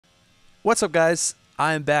What's up, guys?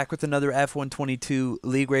 I am back with another F122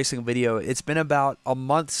 League Racing video. It's been about a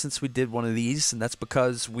month since we did one of these, and that's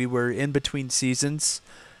because we were in between seasons.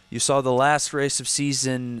 You saw the last race of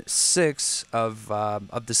season 6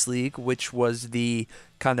 of this league, which was the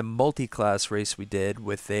kind of multi-class race we did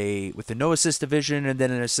with a no assist division and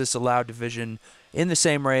then an assist allowed division in the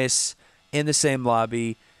same race, in the same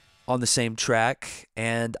lobby, on the same track,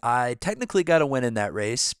 and I technically got a win in that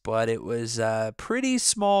race, but it was a pretty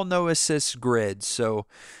small no assist grid, so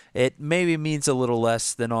it maybe means a little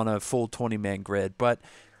less than on a full 20-man grid. But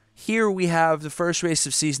here we have the first race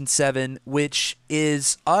of season 7, which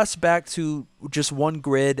is us back to just one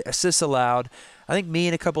grid, assists allowed. I think me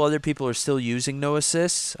and a couple other people are still using no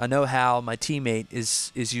assists. I know Hal, my teammate,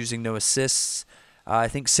 is using no assists. I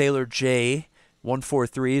think Sailor J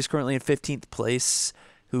 143 is currently in 15th place,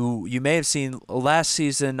 who you may have seen last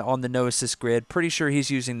season on the no assist grid. Pretty sure he's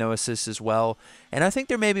using no assist as well. And I think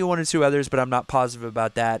there may be one or two others, but I'm not positive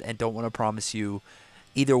about that and don't want to promise you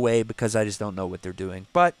either way because I just don't know what they're doing.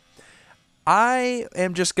 But I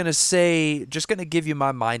am just going to give you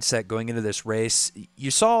my mindset going into this race. You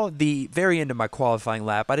saw the very end of my qualifying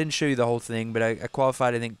lap. I didn't show you the whole thing, but I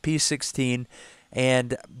qualified, I think, P16,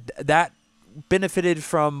 and that benefited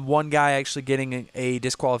from one guy actually getting a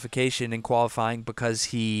disqualification in qualifying because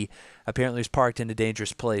he apparently was parked in a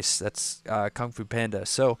dangerous place. That's Kung Fu Panda.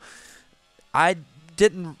 So I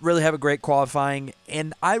didn't really have a great qualifying,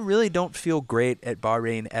 and I really don't feel great at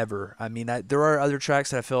Bahrain ever. I mean, there are other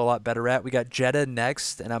tracks that I feel a lot better at. We got Jeddah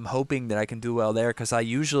next, and I'm hoping that I can do well there because I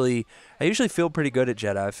usually feel pretty good at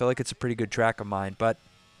Jeddah. I feel like it's a pretty good track of mine, but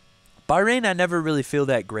Bahrain I never really feel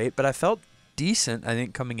that great, but I felt decent, I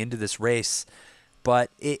think, coming into this race.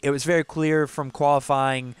 But it was very clear from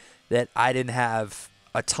qualifying that I didn't have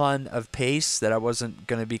a ton of pace, that I wasn't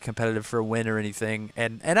going to be competitive for a win or anything,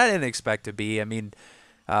 and I didn't expect to be. I mean,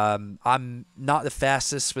 I'm not the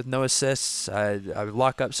fastest with no assists. I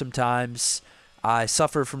lock up sometimes. I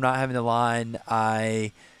suffer from not having the line.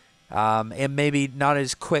 I am maybe not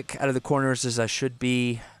as quick out of the corners as I should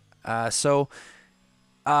be.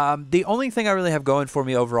 The only thing I really have going for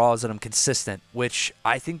me overall is that I'm consistent, which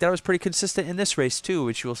I think that I was pretty consistent in this race too,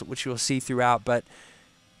 which you'll see throughout. But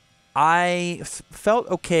I felt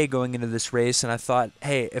okay going into this race, and I thought,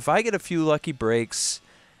 hey, if I get a few lucky breaks,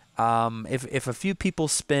 if a few people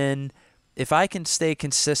spin, if I can stay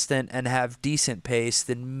consistent and have decent pace,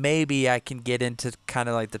 then maybe I can get into kind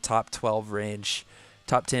of like the top 12 range,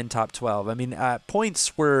 top 10, top 12. I mean,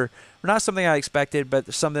 points were not something I expected,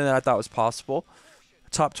 but something that I thought was possible.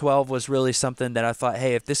 Top 12 was really something that I thought,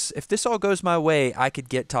 hey, if this all goes my way, I could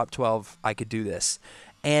get top 12. I could do this.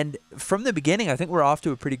 And from the beginning, I think we're off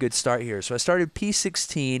to a pretty good start here. So I started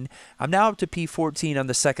P16. I'm now up to P14 on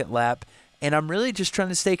the second lap, and I'm really just trying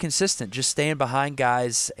to stay consistent, just staying behind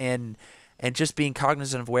guys and just being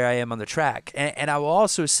cognizant of where I am on the track. And I will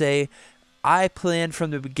also say I planned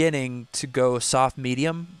from the beginning to go soft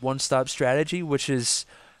medium one-stop strategy, which is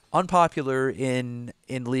unpopular in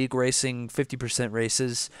league racing 50%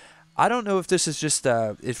 races. I don't know if this is just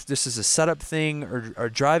if this is a setup thing or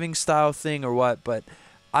driving style thing or what, but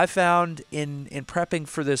I found in prepping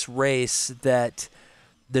for this race that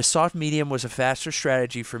the soft medium was a faster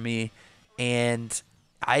strategy for me, and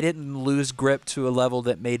I didn't lose grip to a level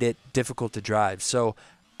that made it difficult to drive. So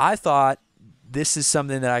I thought this is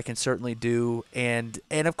something that I can certainly do, and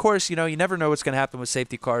of course, you know, you never know what's going to happen with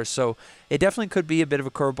safety cars, so it definitely could be a bit of a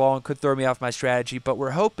curveball and could throw me off my strategy, but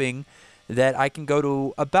we're hoping that I can go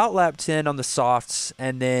to about lap 10 on the softs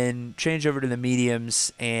and then change over to the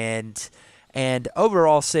mediums and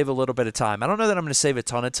overall save a little bit of time. I don't know that I'm going to save a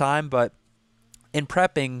ton of time, but in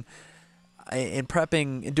prepping,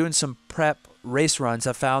 and doing some prep race runs,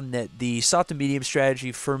 I found that the soft and medium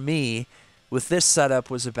strategy for me with this setup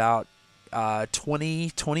was about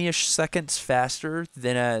 20-ish seconds faster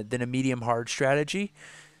than a medium hard strategy,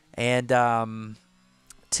 and 10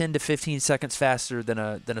 to 15 seconds faster than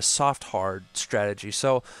a soft hard strategy.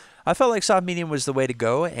 So I felt like soft medium was the way to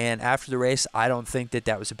go, and after the race, I don't think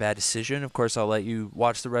that was a bad decision. Of course, I'll let you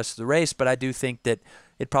watch the rest of the race, but I do think that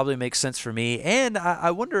it probably makes sense for me, and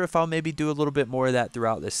I wonder if I'll maybe do a little bit more of that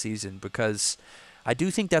throughout this season, because I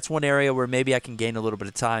do think that's one area where maybe I can gain a little bit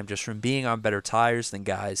of time just from being on better tires than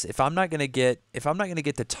guys. If I'm not gonna get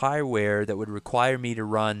the tire wear that would require me to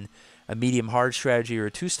run a medium hard strategy or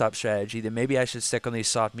a two-stop strategy, then maybe I should stick on these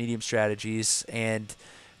soft medium strategies and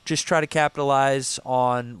just try to capitalize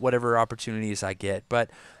on whatever opportunities I get.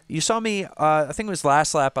 But you saw me, I think it was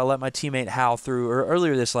last lap, I let my teammate Hal through, or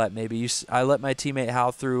earlier this lap maybe, I let my teammate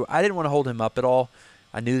Hal through. I didn't want to hold him up at all.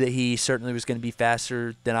 I knew that he certainly was going to be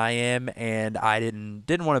faster than I am, and I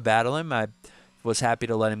didn't want to battle him. I was happy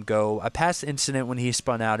to let him go. I passed Incident when he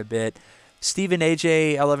spun out a bit. Steven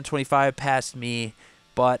AJ 1125 passed me,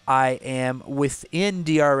 but I am within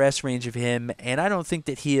DRS range of him, and I don't think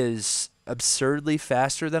that he is absurdly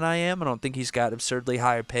faster than I am. I don't think he's got absurdly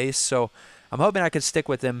higher pace, so I'm hoping I can stick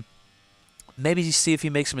with him. Maybe see if he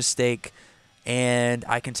makes a mistake, and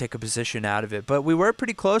I can take a position out of it. But we were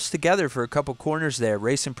pretty close together for a couple corners there,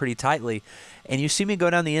 racing pretty tightly. And you see me go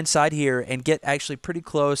down the inside here and get actually pretty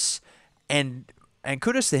close, and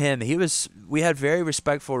kudos to him. We had very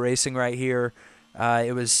respectful racing right here.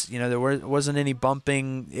 It was, there wasn't any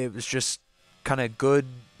bumping. It was just kind of good,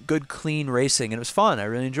 clean racing, and it was fun. I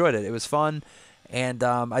really enjoyed it. It was fun, and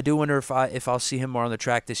I do wonder if I'll see him more on the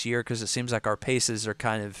track this year, because it seems like our paces are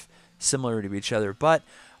kind of similar to each other. But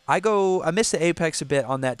I missed the apex a bit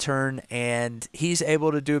on that turn, and he's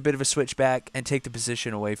able to do a bit of a switchback and take the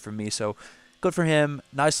position away from me. So good for him.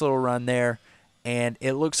 Nice little run there. And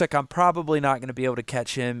it looks like I'm probably not going to be able to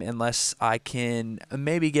catch him unless I can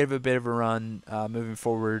maybe give a bit of a run moving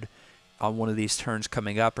forward on one of these turns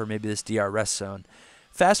coming up, or maybe this DRS zone.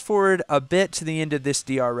 Fast forward a bit to the end of this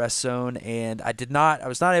DRS zone, and I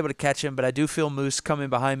was not able to catch him, but I do feel Moose coming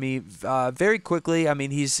behind me very quickly. I mean,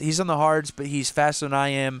 he's on the hards, but he's faster than I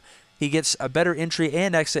am. He gets a better entry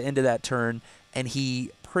and exit into that turn, and he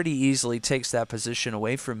pretty easily takes that position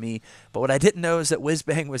away from me. But what I didn't know is that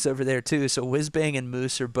Whizbang was over there too. So Whizbang and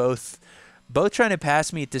Moose are both trying to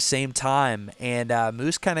pass me at the same time, and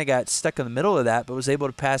Moose kind of got stuck in the middle of that, but was able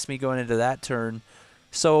to pass me going into that turn.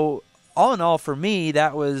 So all in all, for me,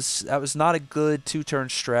 that was not a good two-turn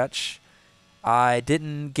stretch. I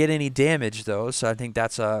didn't get any damage though, so I think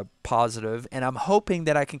that's a positive, and I'm hoping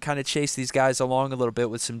that I can kind of chase these guys along a little bit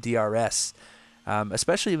with some DRS.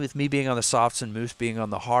 Especially with me being on the softs and Moose being on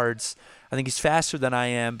the hards. I think he's faster than I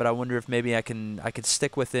am, but I wonder if maybe I could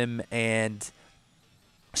stick with him and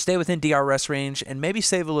stay within DRS range and maybe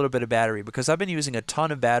save a little bit of battery, because I've been using a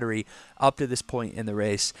ton of battery up to this point in the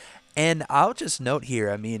race. And I'll just note here,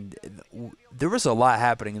 I mean, there was a lot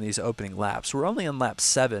happening in these opening laps. We're only on lap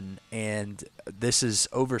 7, and this is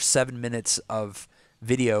over 7 minutes of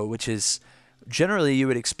video, which is generally you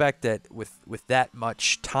would expect that with that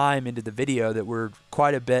much time into the video that we're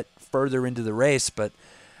quite a bit further into the race. But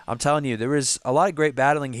I'm telling you, there was a lot of great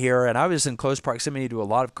battling here, and I was in close proximity to a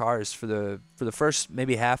lot of cars for the first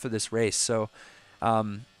maybe half of this race. So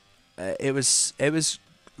it was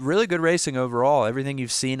really good racing overall. Everything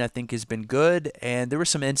you've seen, I think, has been good, and there were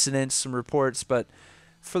some incidents, some reports, but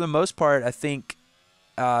for the most part, I think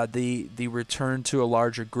the return to a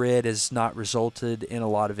larger grid has not resulted in a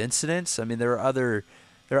lot of incidents. I mean, there are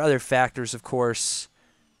other factors, of course,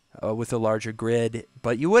 with a larger grid,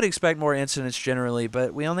 but you would expect more incidents generally.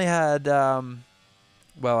 But we only had, well,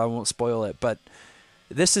 I won't spoil it, but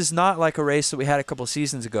this is not like a race that we had a couple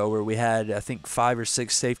seasons ago where we had, I think, 5 or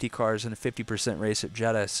 6 safety cars in a 50% race at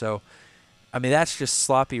Jeddah. So, I mean, that's just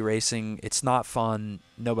sloppy racing. It's not fun.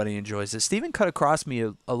 Nobody enjoys it. Steven cut across me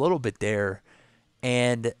a little bit there,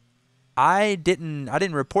 and I didn't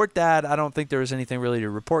report that. I don't think there was anything really to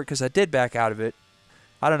report because I did back out of it.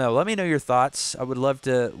 I don't know. Let me know your thoughts. I would love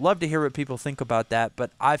to hear what people think about that.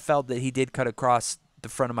 But I felt that he did cut across the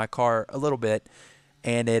front of my car a little bit,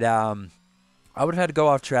 and it I would have had to go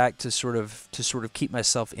off track to sort of keep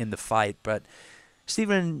myself in the fight. But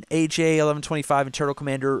Steven AJ 1125 and Turtle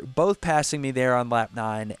Commander both passing me there on lap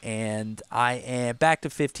 9, and I am back to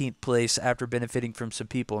 15th place after benefiting from some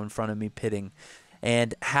people in front of me pitting.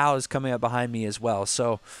 And Hal is coming up behind me as well.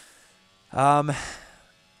 So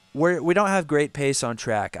we don't have great pace on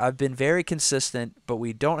track. I've been very consistent, but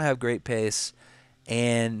we don't have great pace.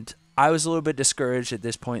 And I was a little bit discouraged at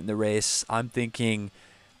this point in the race. I'm thinking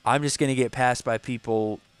I'm just going to get passed by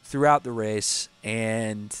people throughout the race,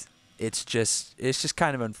 and it's just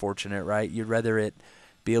kind of unfortunate, right? You'd rather it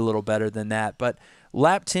be a little better than that. But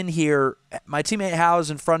lap 10 here, my teammate Hal is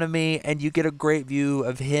in front of me, and you get a great view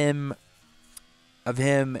of him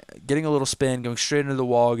getting a little spin, going straight into the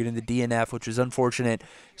wall, getting the DNF, which was unfortunate.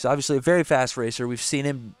 He's obviously a very fast racer. We've seen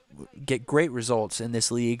him get great results in this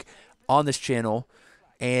league on this channel,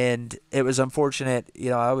 and it was unfortunate.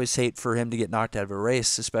 You know, I always hate for him to get knocked out of a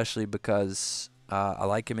race, especially because I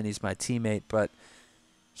like him and he's my teammate, but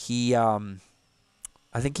he I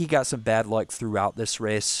think he got some bad luck throughout this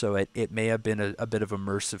race, so it may have been a bit of a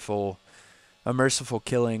merciful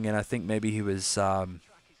killing, and I think maybe he was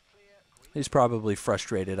he's probably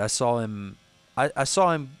frustrated. I saw him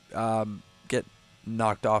get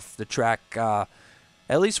knocked off the track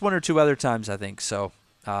at least 1 or 2 other times, I think. So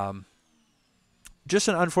just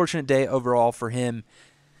an unfortunate day overall for him.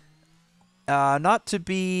 Not to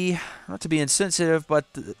be insensitive, but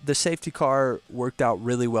the safety car worked out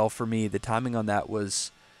really well for me. The timing on that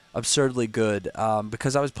was absurdly good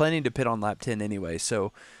because I was planning to pit on lap 10 anyway.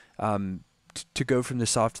 So to go from the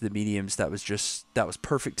soft to the mediums, that was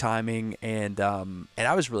perfect timing, and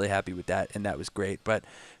I was really happy with that, and that was great. But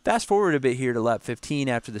fast forward a bit here to lap 15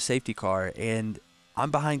 after the safety car, and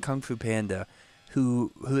I'm behind Kung Fu Panda,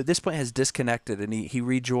 who at this point has disconnected, and he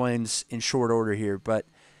rejoins in short order here, but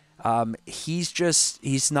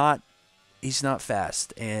he's not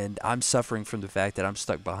fast, and I'm suffering from the fact that I'm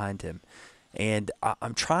stuck behind him. And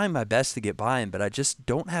I'm trying my best to get by him, but I just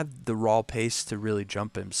don't have the raw pace to really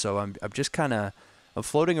jump him. So I'm just kind of I'm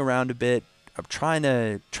floating around a bit. I'm trying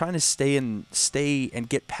to stay and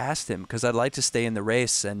get past him because I'd like to stay in the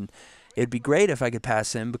race, and it'd be great if I could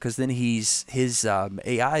pass him because then his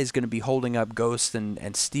AI is going to be holding up Ghost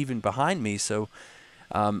and Steven behind me. So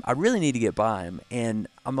I really need to get by him, and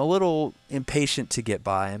I'm a little impatient to get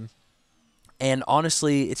by him. And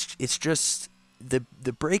honestly, it's just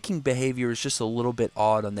the braking behavior is just a little bit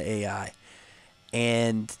odd on the AI.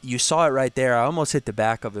 And you saw it right there. I almost hit the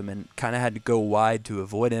back of him and kind of had to go wide to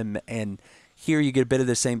avoid him. And here you get a bit of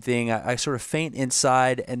the same thing. I sort of feint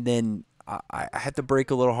inside, and then I had to brake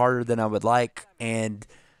a little harder than I would like, and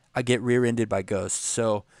I get rear-ended by Ghost.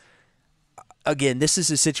 So again, this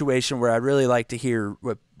is a situation where I'd really like to hear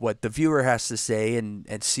what the viewer has to say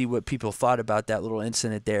and see what people thought about that little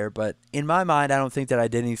incident there. But in my mind, I don't think that I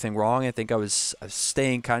did anything wrong. I think I was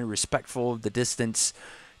staying kind of respectful of the distance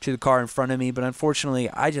to the car in front of me. But unfortunately,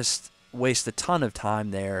 I just waste a ton of time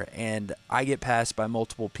there, and I get passed by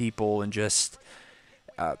multiple people, and just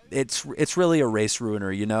it's really a race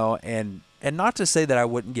ruiner, you know. And not to say that I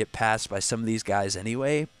wouldn't get passed by some of these guys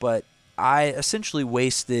anyway, but I essentially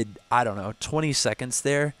wasted, I don't know, 20 seconds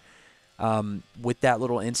there with that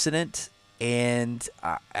little incident, and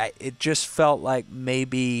it just felt like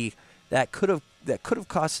maybe that could have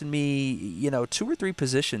costed me, you know, 2 or 3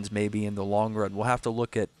 positions maybe in the long run. We'll have to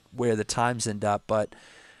look at where the times end up, but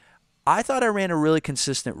I thought I ran a really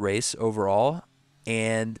consistent race overall,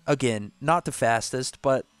 and again, not the fastest,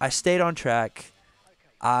 but I stayed on track.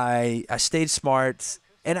 I stayed smart.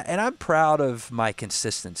 And I'm proud of my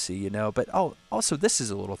consistency, you know. But also this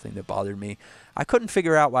is a little thing that bothered me. I couldn't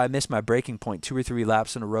figure out why I missed my braking point 2 or 3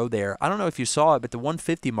 laps in a row there. I don't know if you saw it, but the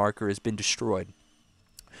 150 marker has been destroyed,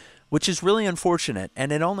 which is really unfortunate.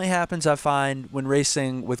 And it only happens, I find, when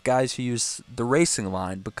racing with guys who use the racing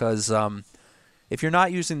line, because if you're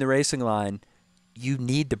not using the racing line, you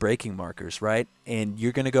need the braking markers, right? And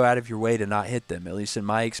you're going to go out of your way to not hit them, at least in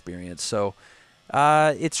my experience. So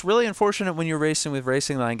it's really unfortunate when you're racing with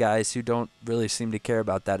racing line guys who don't really seem to care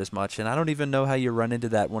about that as much. And I don't even know how you run into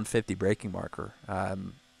that 150 braking marker.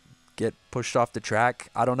 Get pushed off the track.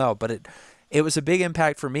 I don't know, but it was a big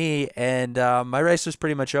impact for me, and my race was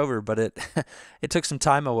pretty much over. But it it took some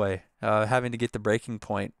time away having to get the braking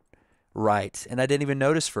point right, and I didn't even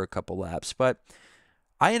notice for a couple laps. But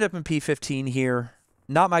I end up in P15 here.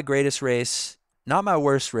 Not my greatest race, not my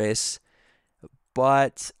worst race.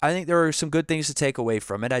 But I think there are some good things to take away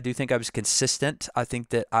from it. I do think I was consistent. I think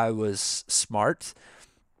that I was smart.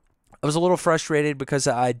 I was a little frustrated because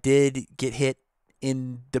I did get hit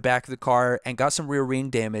in the back of the car and got some rear wing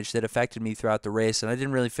damage that affected me throughout the race, and I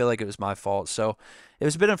didn't really feel like it was my fault. So it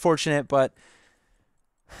was a bit unfortunate, but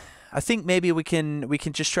I think maybe we can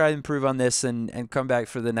just try to improve on this and come back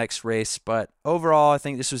for the next race. But overall, I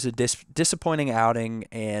think this was a disappointing outing,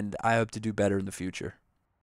 and I hope to do better in the future.